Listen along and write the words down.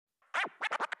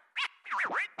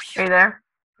Are you there?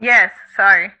 Yes,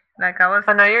 sorry.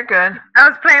 Oh no, you're good. I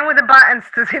was playing with the buttons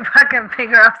to see if I can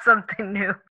figure out something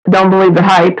new. Don't believe the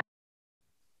hype.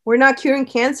 We're not curing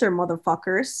cancer,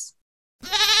 motherfuckers.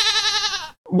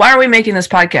 Why are we making this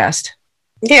podcast?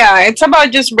 Yeah, it's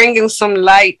about just bringing some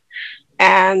light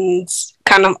and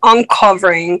kind of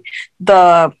uncovering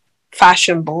the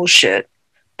fashion bullshit,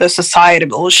 the society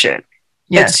bullshit.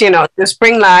 Yes. It's, just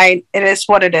bring light. It is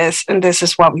what it is, and this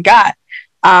is what we got.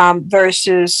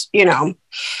 Versus,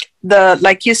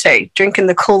 like you say, drinking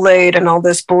the Kool-Aid and all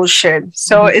this bullshit.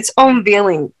 So it's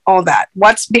unveiling all that.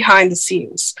 What's behind the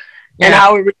scenes and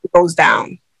how it really goes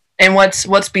down. And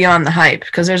what's beyond the hype?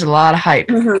 Because there's a lot of hype.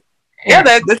 Mm-hmm. Yeah,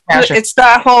 it's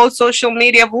that whole social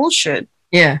media bullshit.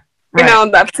 Yeah.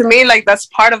 Right. That to me, like, that's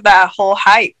part of that whole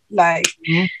hype. Like,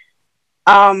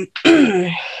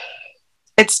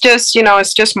 it's just,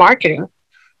 it's just marketing.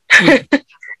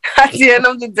 At the end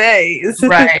of the day.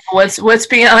 Right. What's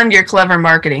beyond your clever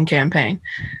marketing campaign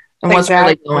and what's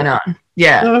really going on?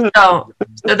 Yeah. Mm-hmm.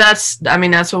 So that's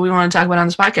what we want to talk about on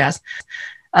this podcast.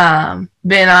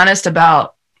 Being honest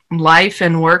about life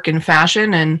and work and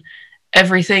fashion and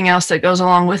everything else that goes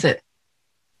along with it.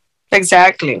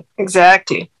 Exactly.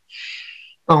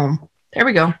 Boom. There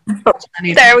we go.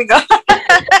 There we go.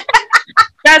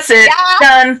 That's it. Yeah.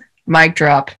 Done. Mic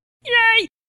drop.